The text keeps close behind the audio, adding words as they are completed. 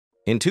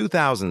In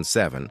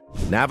 2007,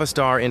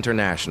 Navistar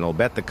International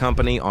bet the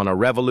company on a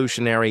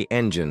revolutionary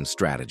engine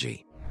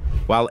strategy.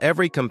 While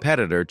every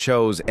competitor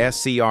chose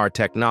SCR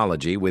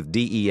technology with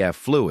DEF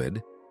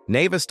fluid,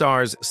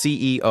 Navistar's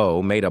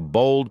CEO made a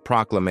bold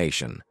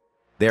proclamation.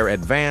 Their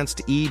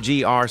advanced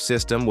EGR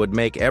system would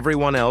make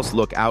everyone else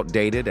look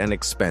outdated and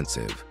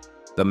expensive.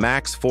 The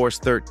Maxxforce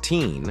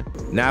 13,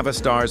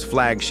 Navistar's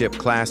flagship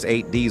Class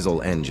 8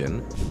 diesel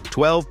engine,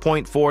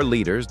 12.4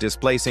 liters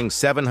displacing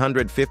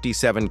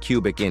 757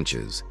 cubic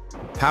inches.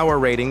 Power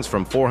ratings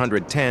from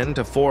 410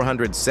 to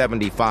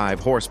 475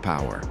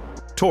 horsepower.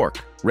 Torque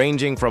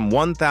ranging from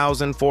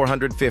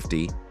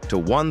 1,450 to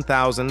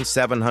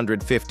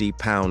 1,750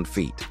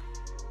 pound-feet.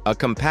 A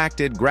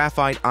compacted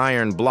graphite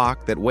iron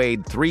block that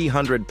weighed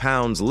 300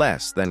 pounds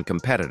less than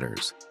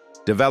competitors.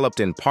 Developed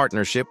in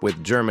partnership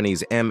with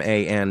Germany's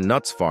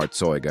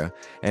Navistar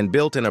and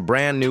built in a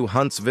brand new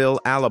Huntsville,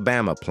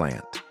 Alabama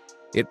plant.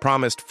 It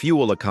promised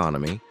fuel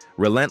economy,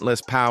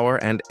 relentless power,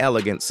 and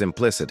elegant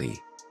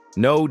simplicity.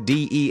 No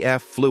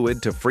DEF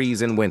fluid to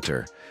freeze in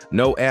winter,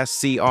 no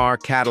SCR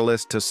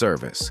catalyst to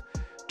service.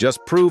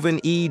 Just proven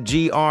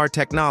EGR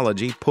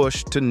technology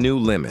pushed to new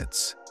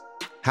limits.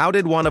 How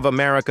did one of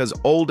America's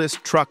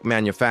oldest truck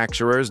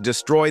manufacturers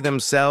destroy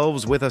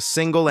themselves with a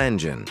single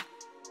engine?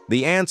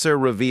 The answer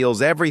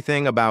reveals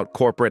everything about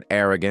corporate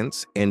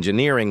arrogance,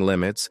 engineering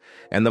limits,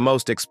 and the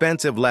most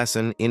expensive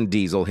lesson in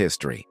diesel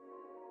history.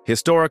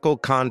 Historical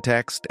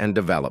context and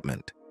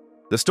development.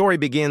 The story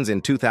begins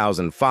in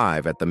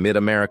 2005 at the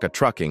Mid-America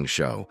Trucking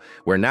Show,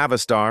 where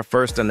Navistar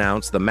first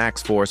announced the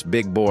Maxxforce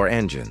big-bore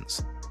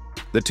engines.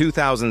 The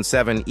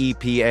 2007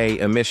 EPA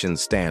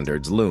emissions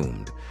standards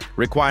loomed,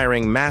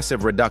 requiring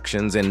massive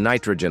reductions in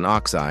nitrogen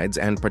oxides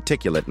and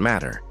particulate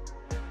matter.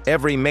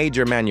 Every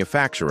major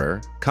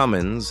manufacturer,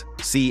 Cummins,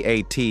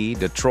 CAT,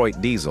 Detroit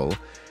Diesel,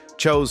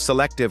 chose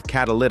selective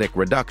catalytic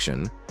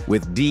reduction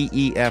with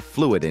DEF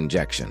fluid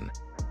injection.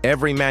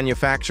 Every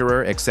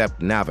manufacturer except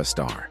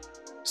Navistar.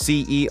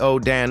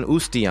 CEO Dan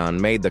Ustian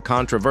made the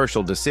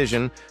controversial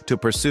decision to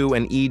pursue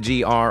an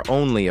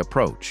EGR-only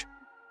approach.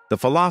 The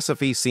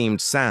philosophy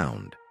seemed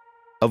sound.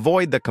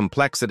 Avoid the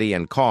complexity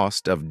and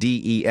cost of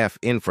DEF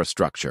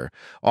infrastructure,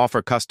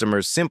 offer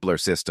customers simpler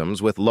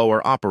systems with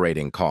lower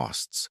operating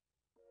costs.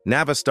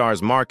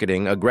 Navistar's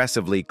marketing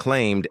aggressively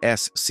claimed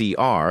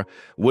SCR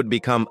would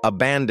become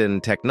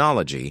abandoned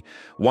technology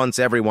once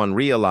everyone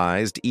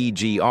realized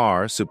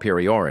EGR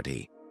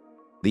superiority.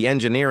 The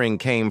engineering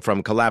came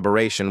from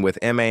collaboration with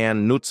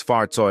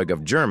Navistar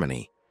of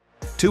Germany.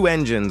 Two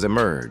engines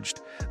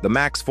emerged, the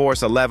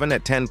Maxxforce 11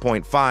 at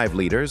 10.5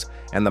 liters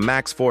and the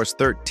Maxxforce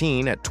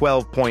 13 at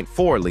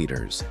 12.4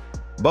 liters.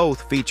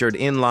 Both featured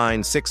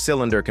inline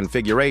six-cylinder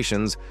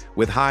configurations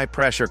with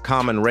high-pressure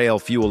common rail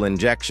fuel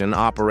injection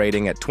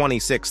operating at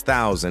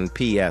 26,000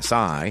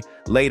 psi,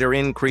 later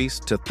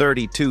increased to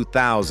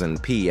 32,000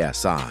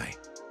 psi.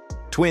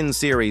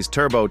 Twin-series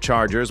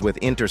turbochargers with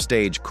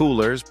interstage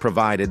coolers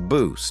provided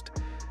boost.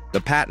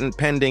 The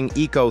patent-pending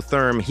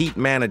Ecotherm heat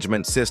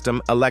management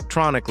system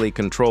electronically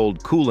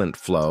controlled coolant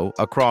flow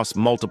across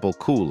multiple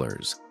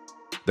coolers.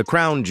 The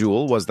crown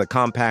jewel was the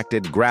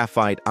compacted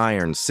graphite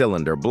iron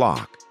cylinder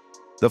block,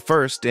 the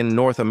first in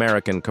North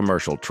American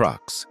commercial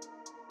trucks.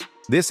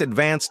 This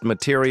advanced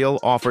material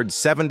offered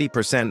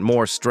 70%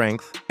 more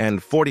strength and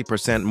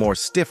 40% more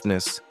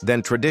stiffness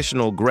than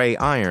traditional gray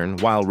iron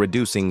while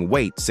reducing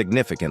weight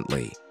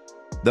significantly.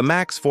 The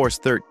Maxxforce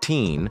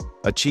 13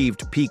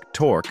 achieved peak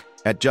torque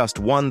at just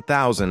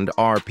 1,000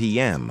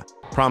 RPM,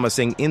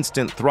 promising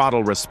instant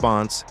throttle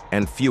response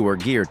and fewer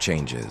gear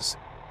changes.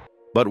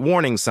 But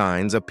warning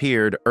signs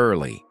appeared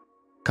early.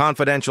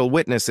 Confidential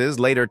witnesses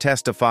later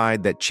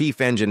testified that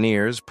chief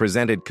engineers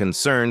presented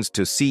concerns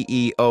to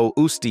CEO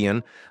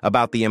Ustian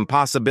about the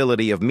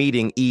impossibility of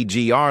meeting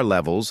EGR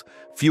levels,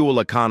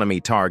 fuel economy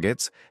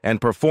targets, and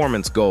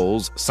performance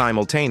goals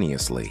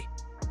simultaneously.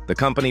 The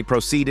company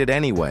proceeded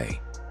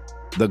anyway.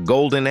 The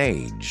Golden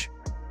Age.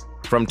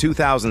 From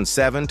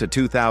 2007 to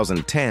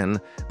 2010,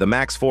 the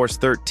Maxxforce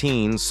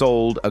 13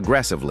 sold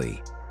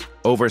aggressively.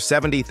 Over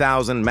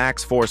 70,000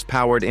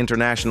 Maxxforce-powered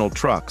international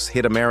trucks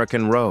hit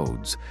American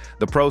roads.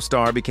 The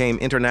ProStar became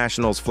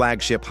International's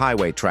flagship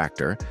highway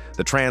tractor,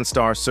 the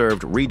TransStar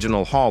served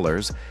regional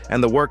haulers,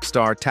 and the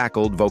WorkStar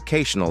tackled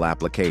vocational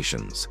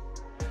applications.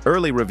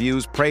 Early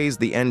reviews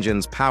praised the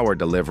engine's power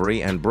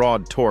delivery and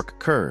broad torque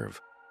curve.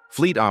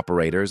 Fleet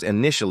operators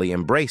initially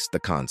embraced the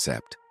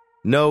concept.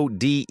 No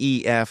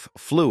DEF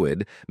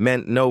fluid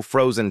meant no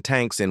frozen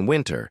tanks in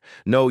winter,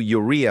 no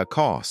urea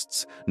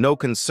costs, no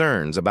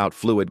concerns about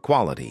fluid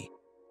quality.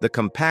 The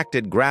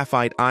compacted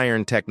graphite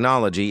iron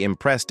technology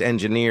impressed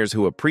engineers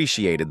who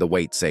appreciated the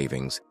weight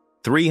savings.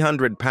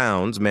 300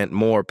 pounds meant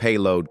more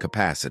payload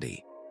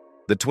capacity.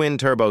 The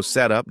twin-turbo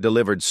setup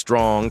delivered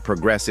strong,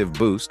 progressive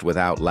boost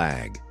without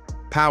lag.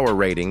 Power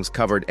ratings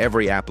covered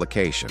every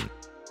application.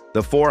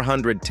 The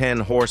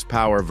 410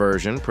 horsepower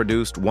version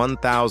produced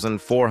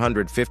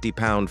 1,450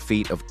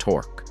 pound-feet of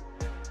torque.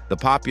 The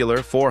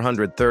popular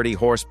 430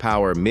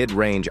 horsepower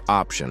mid-range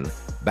option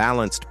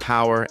balanced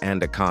power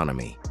and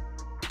economy.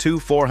 two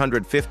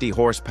 450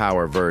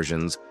 horsepower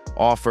versions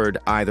offered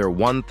either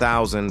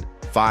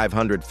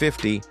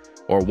 1,550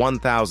 or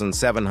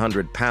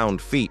 1,700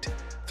 pound-feet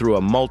through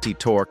a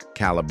multi-torque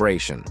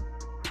calibration.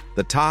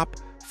 The top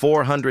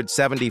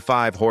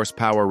 475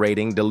 horsepower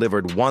rating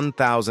delivered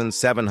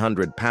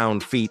 1,700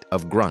 pound-feet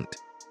of grunt.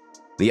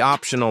 The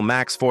optional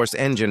Maxxforce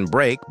engine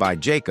brake by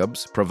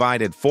Jacobs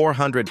provided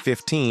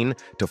 415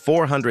 to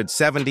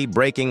 470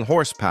 braking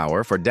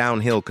horsepower for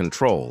downhill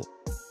control.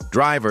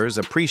 Drivers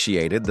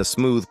appreciated the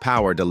smooth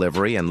power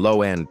delivery and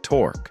low-end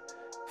torque.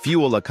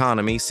 Fuel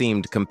economy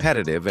seemed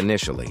competitive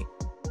initially.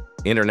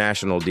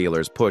 International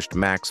dealers pushed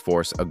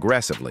Maxxforce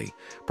aggressively,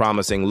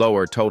 promising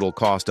lower total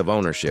cost of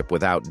ownership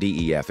without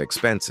DEF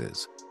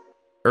expenses.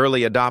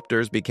 Early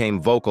adopters became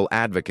vocal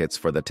advocates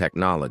for the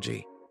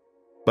technology.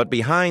 But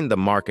behind the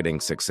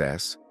marketing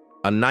success,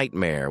 a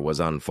nightmare was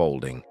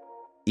unfolding.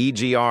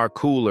 EGR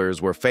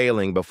coolers were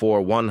failing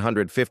before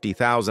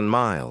 150,000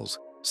 miles.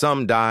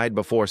 Some died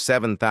before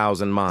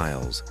 7,000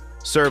 miles.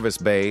 Service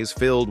bays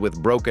filled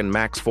with broken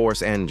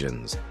Maxxforce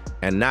engines.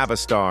 And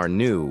Navistar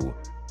knew,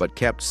 but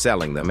kept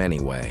selling them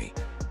anyway.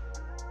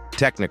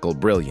 Technical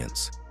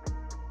brilliance.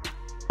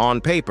 On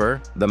paper,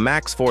 the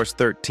Maxxforce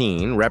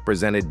 13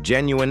 represented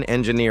genuine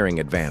engineering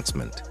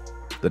advancement.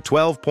 The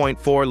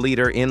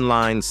 12.4-liter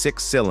inline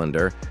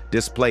six-cylinder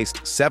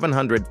displaced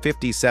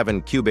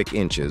 757 cubic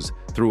inches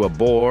through a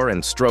bore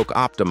and stroke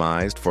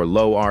optimized for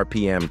low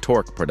RPM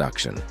torque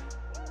production.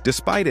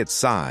 Despite its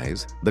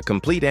size, the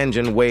complete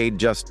engine weighed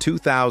just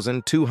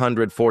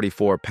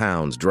 2,244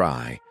 pounds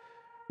dry,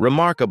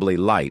 remarkably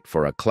light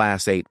for a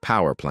Class 8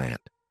 power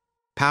plant.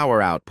 Power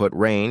output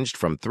ranged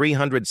from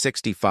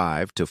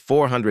 365 to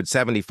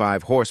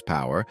 475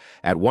 horsepower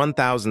at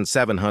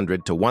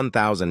 1,700 to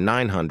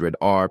 1,900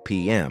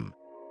 RPM.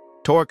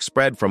 Torque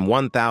spread from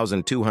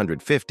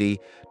 1,250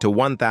 to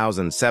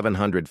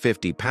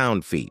 1,750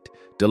 pound-feet,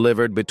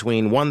 delivered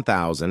between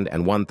 1,000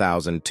 and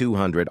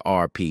 1,200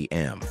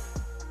 RPM.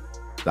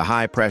 The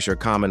high-pressure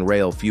common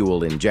rail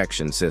fuel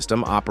injection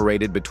system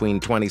operated between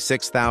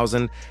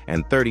 26,000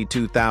 and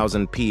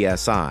 32,000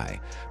 psi,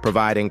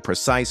 providing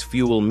precise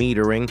fuel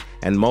metering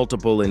and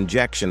multiple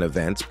injection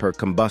events per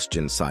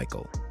combustion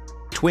cycle.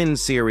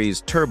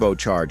 Twin-series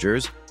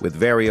turbochargers with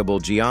variable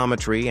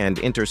geometry and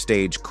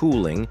interstage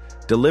cooling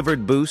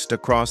delivered boost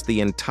across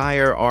the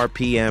entire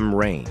RPM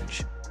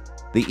range.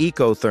 The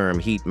Ecotherm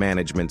heat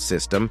management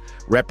system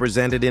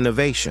represented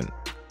innovation,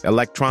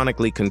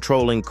 electronically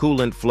controlling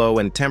coolant flow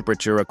and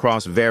temperature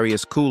across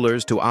various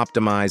coolers to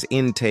optimize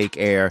intake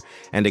air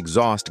and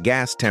exhaust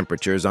gas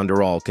temperatures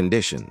under all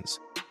conditions.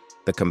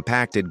 The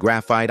compacted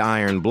graphite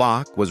iron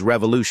block was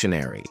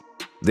revolutionary.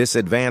 This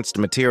advanced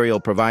material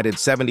provided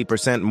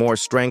 70% more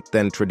strength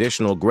than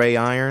traditional gray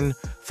iron,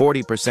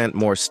 40%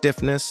 more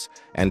stiffness,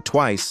 and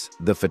twice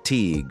the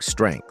fatigue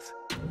strength.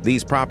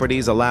 These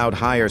properties allowed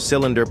higher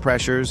cylinder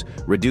pressures,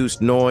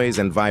 reduced noise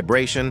and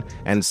vibration,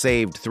 and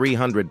saved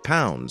 300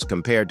 pounds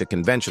compared to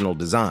conventional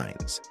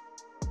designs.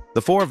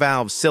 The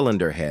four-valve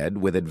cylinder head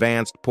with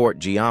advanced port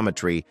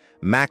geometry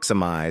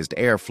maximized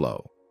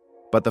airflow,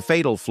 but the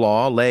fatal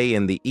flaw lay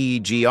in the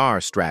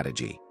EGR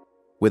strategy.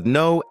 With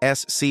no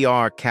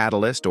SCR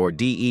catalyst or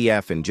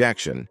DEF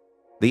injection,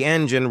 the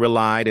engine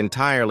relied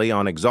entirely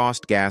on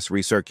exhaust gas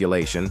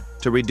recirculation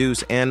to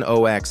reduce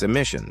NOx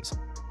emissions.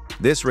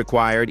 This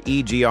required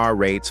EGR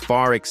rates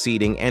far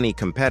exceeding any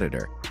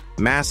competitor,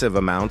 massive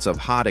amounts of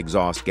hot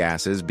exhaust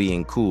gases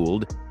being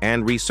cooled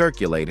and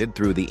recirculated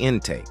through the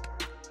intake.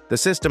 The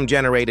system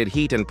generated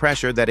heat and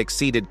pressure that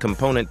exceeded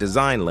component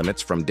design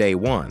limits from day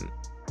one.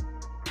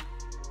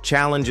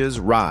 Challenges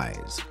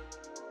rise.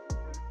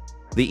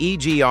 The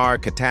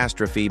EGR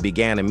catastrophe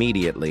began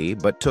immediately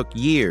but took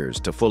years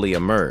to fully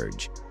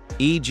emerge.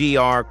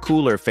 EGR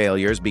cooler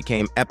failures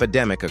became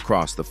epidemic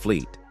across the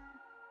fleet.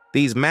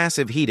 These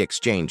massive heat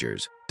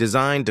exchangers,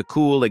 designed to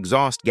cool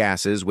exhaust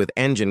gases with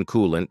engine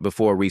coolant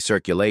before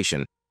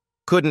recirculation,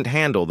 couldn't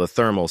handle the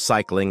thermal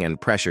cycling and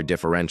pressure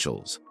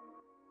differentials.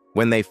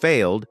 When they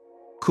failed,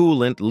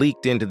 coolant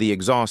leaked into the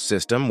exhaust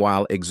system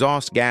while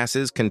exhaust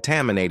gases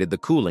contaminated the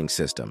cooling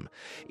system.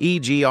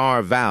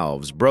 EGR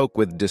valves broke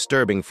with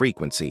disturbing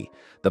frequency.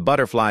 The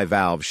butterfly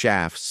valve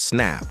shafts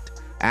snapped.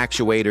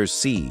 Actuators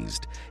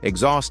seized.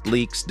 Exhaust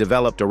leaks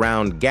developed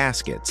around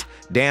gaskets,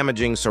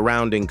 damaging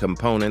surrounding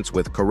components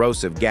with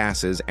corrosive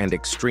gases and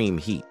extreme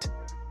heat.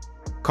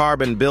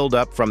 Carbon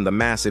buildup from the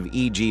massive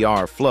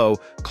EGR flow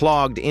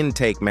clogged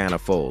intake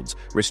manifolds,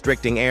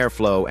 restricting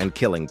airflow and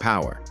killing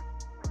power.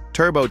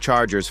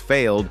 Turbochargers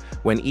failed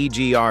when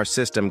EGR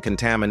system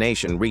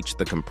contamination reached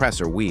the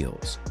compressor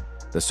wheels.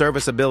 The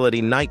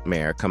serviceability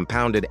nightmare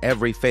compounded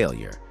every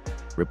failure.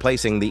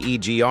 Replacing the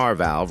EGR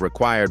valve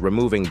required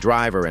removing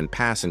driver and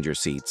passenger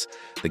seats,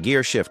 the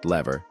gear shift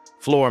lever,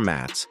 floor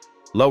mats,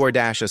 lower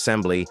dash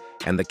assembly,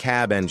 and the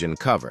cab engine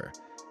cover,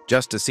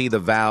 just to see the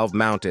valve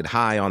mounted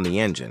high on the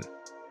engine.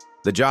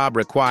 The job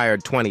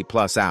required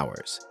 20+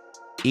 hours.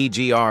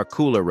 EGR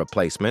cooler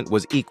replacement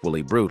was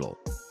equally brutal.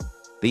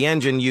 The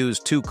engine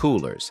used two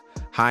coolers,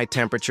 high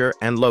temperature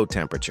and low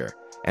temperature,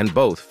 and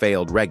both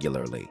failed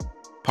regularly.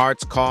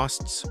 Parts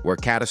costs were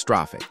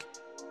catastrophic.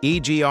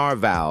 EGR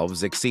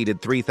valves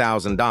exceeded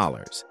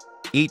 $3,000.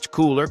 Each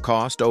cooler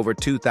cost over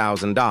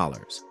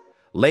 $2,000.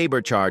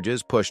 Labor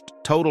charges pushed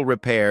total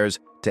repairs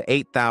to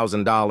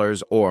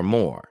 $8,000 or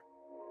more.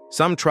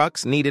 Some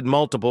trucks needed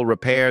multiple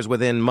repairs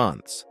within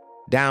months.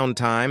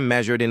 Downtime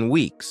measured in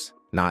weeks,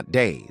 not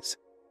days.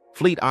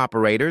 Fleet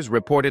operators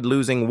reported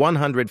losing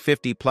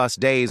 150-plus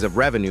days of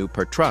revenue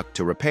per truck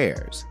to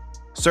repairs.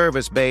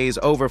 Service bays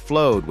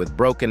overflowed with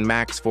broken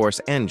Maxxforce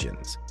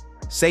engines.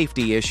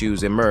 Safety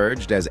issues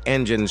emerged as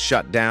engines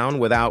shut down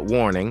without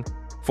warning,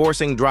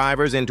 forcing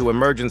drivers into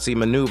emergency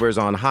maneuvers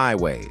on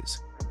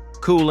highways.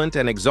 Coolant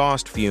and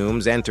exhaust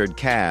fumes entered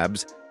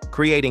cabs,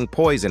 creating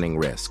poisoning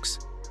risks.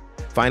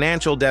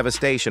 Financial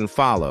devastation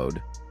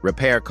followed.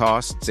 Repair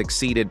costs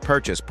exceeded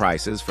purchase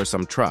prices for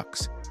some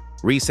trucks.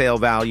 Resale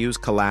values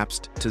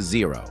collapsed to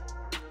zero.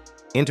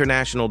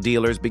 International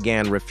dealers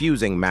began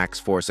refusing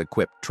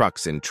Maxxforce-equipped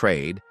trucks in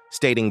trade,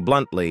 stating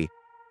bluntly,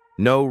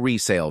 "No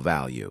resale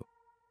value."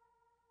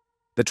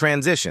 The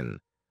transition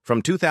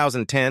from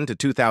 2010 to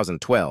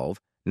 2012,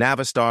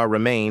 Navistar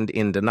remained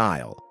in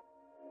denial.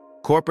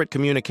 Corporate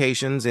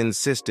communications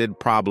insisted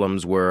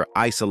problems were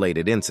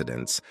isolated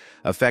incidents,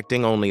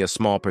 affecting only a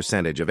small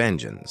percentage of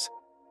engines.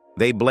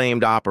 They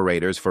blamed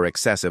operators for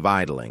excessive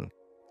idling,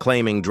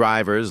 claiming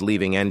drivers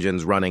leaving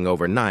engines running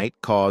overnight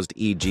caused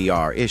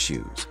EGR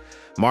issues.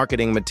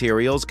 Marketing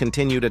materials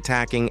continued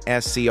attacking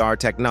SCR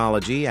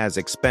technology as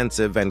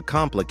expensive and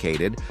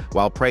complicated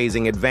while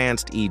praising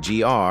advanced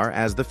EGR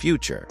as the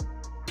future.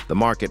 The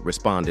market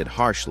responded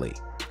harshly.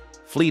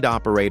 Fleet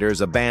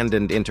operators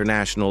abandoned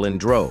International in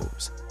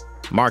droves.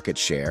 Market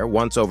share,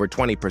 once over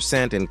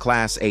 20% in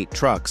Class 8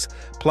 trucks,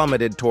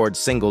 plummeted towards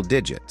single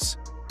digits.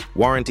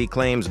 Warranty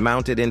claims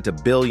mounted into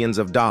billions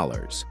of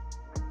dollars.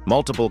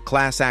 Multiple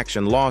class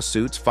action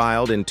lawsuits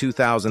filed in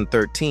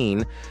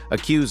 2013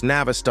 accused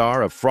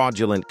Navistar of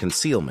fraudulent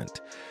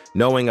concealment,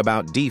 knowing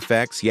about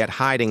defects yet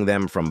hiding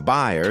them from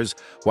buyers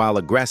while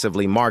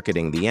aggressively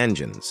marketing the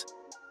engines.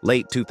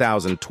 Late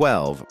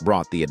 2012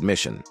 brought the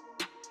admission.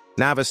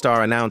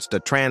 Navistar announced a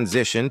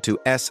transition to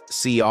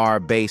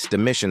SCR-based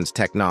emissions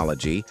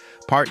technology,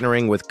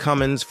 partnering with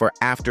Cummins for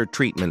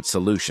after-treatment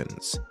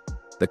solutions.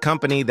 The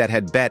company that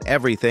had bet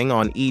everything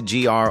on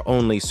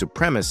EGR-only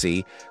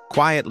supremacy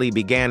quietly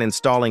began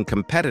installing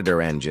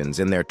competitor engines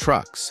in their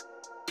trucks.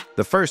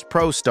 The first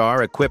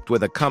ProStar equipped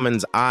with a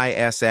Cummins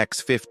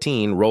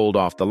ISX-15 rolled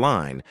off the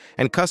line,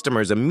 and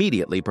customers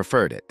immediately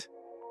preferred it.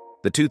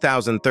 The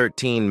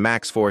 2013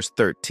 Maxxforce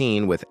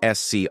 13 with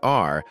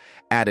SCR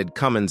added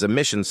Cummins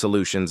emission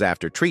solutions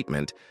after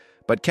treatment,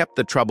 but kept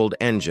the troubled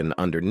engine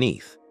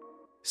underneath.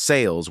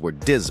 Sales were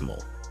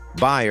dismal.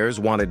 Buyers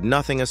wanted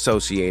nothing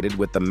associated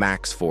with the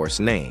Maxxforce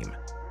name.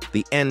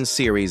 The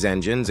N-Series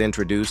engines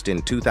introduced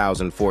in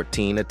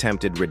 2014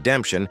 attempted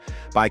redemption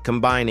by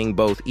combining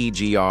both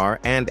EGR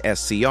and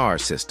SCR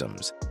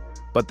systems,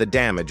 but the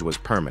damage was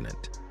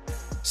permanent.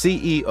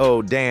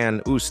 CEO Dan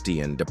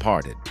Ustian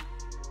departed.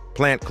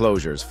 Plant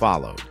closures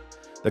followed.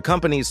 The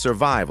company's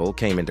survival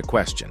came into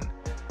question.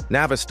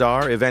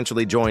 Navistar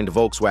eventually joined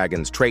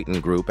Volkswagen's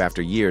Traton Group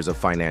after years of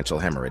financial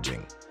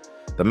hemorrhaging.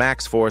 The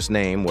Maxxforce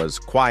name was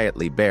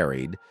quietly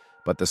buried,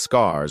 but the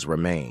scars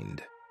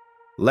remained.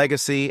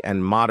 Legacy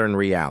and modern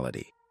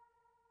reality.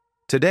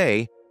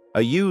 Today,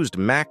 a used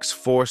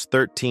Maxxforce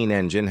 13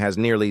 engine has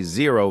nearly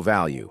zero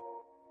value.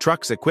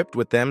 Trucks equipped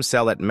with them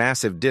sell at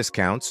massive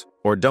discounts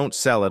or don't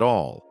sell at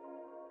all.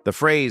 The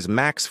phrase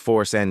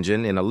Maxxforce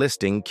engine in a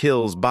listing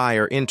kills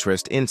buyer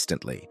interest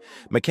instantly.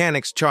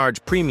 Mechanics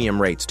charge premium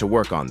rates to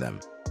work on them,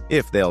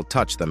 if they'll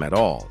touch them at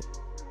all.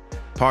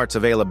 Parts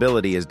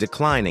availability is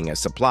declining as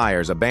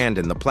suppliers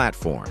abandon the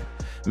platform.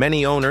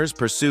 Many owners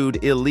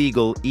pursued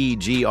illegal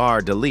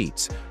EGR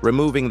deletes,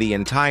 removing the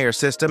entire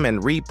system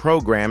and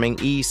reprogramming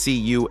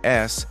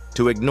ECUs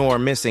to ignore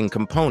missing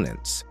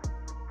components.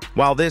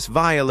 While this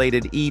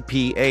violated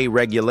EPA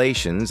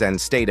regulations and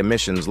state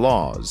emissions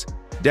laws,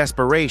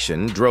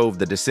 desperation drove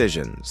the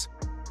decisions.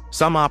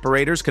 Some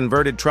operators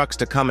converted trucks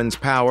to Cummins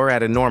power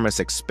at enormous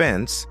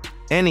expense,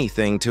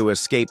 anything to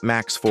escape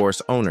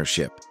Maxxforce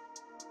ownership.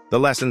 The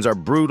lessons are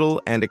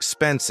brutal and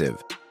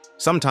expensive.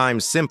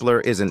 Sometimes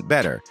simpler isn't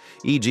better.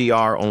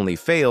 EGR only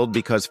failed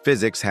because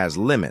physics has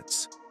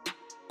limits.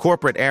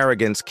 Corporate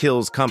arrogance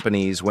kills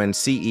companies when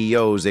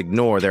CEOs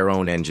ignore their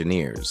own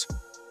engineers.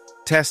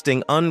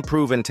 Testing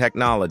unproven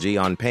technology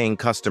on paying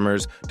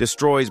customers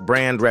destroys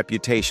brand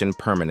reputation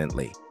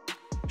permanently.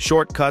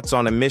 Shortcuts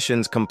on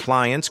emissions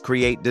compliance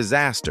create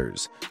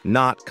disasters,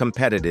 not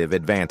competitive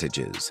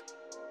advantages.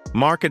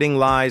 Marketing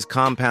lies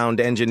compound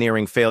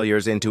engineering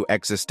failures into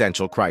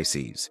existential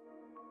crises.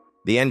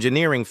 The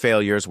engineering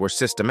failures were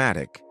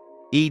systematic.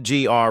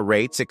 EGR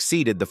rates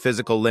exceeded the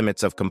physical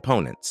limits of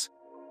components.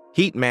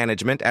 Heat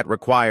management at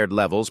required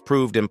levels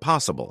proved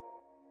impossible.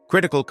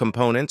 Critical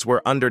components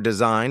were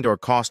under-designed or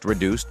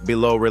cost-reduced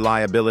below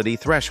reliability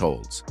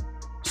thresholds.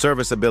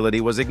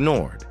 Serviceability was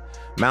ignored.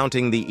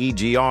 Mounting the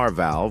EGR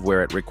valve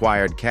where it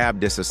required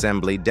cab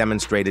disassembly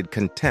demonstrated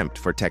contempt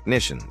for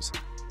technicians.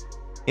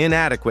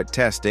 Inadequate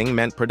testing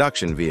meant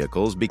production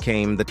vehicles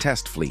became the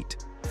test fleet.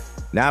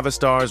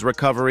 Navistar's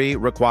recovery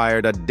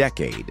required a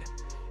decade.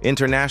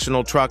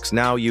 International trucks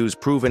now use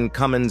proven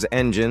Cummins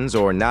engines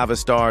or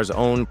Navistar's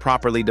own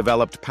properly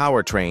developed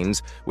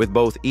powertrains with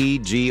both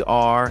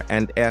EGR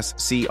and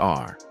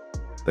SCR.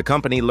 The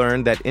company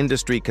learned that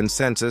industry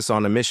consensus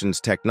on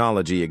emissions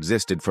technology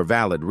existed for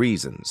valid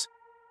reasons.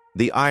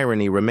 The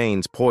irony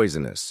remains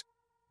poisonous.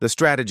 The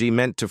strategy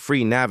meant to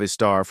free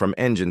Navistar from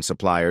engine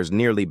suppliers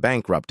nearly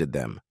bankrupted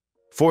them,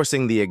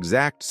 forcing the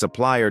exact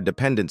supplier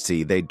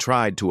dependency they'd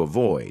tried to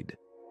avoid.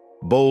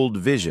 Bold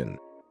vision,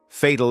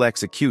 fatal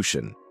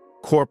execution,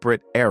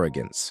 corporate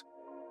arrogance.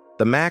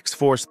 The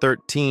Maxxforce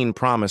 13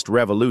 promised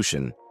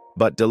revolution,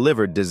 but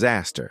delivered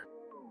disaster.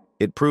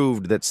 It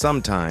proved that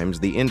sometimes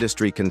the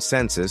industry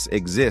consensus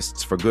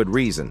exists for good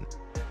reason.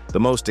 The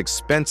most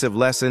expensive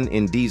lesson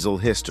in diesel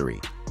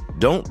history.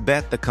 Don't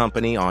bet the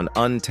company on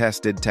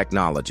untested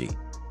technology.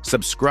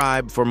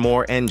 Subscribe for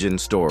more engine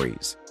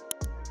stories.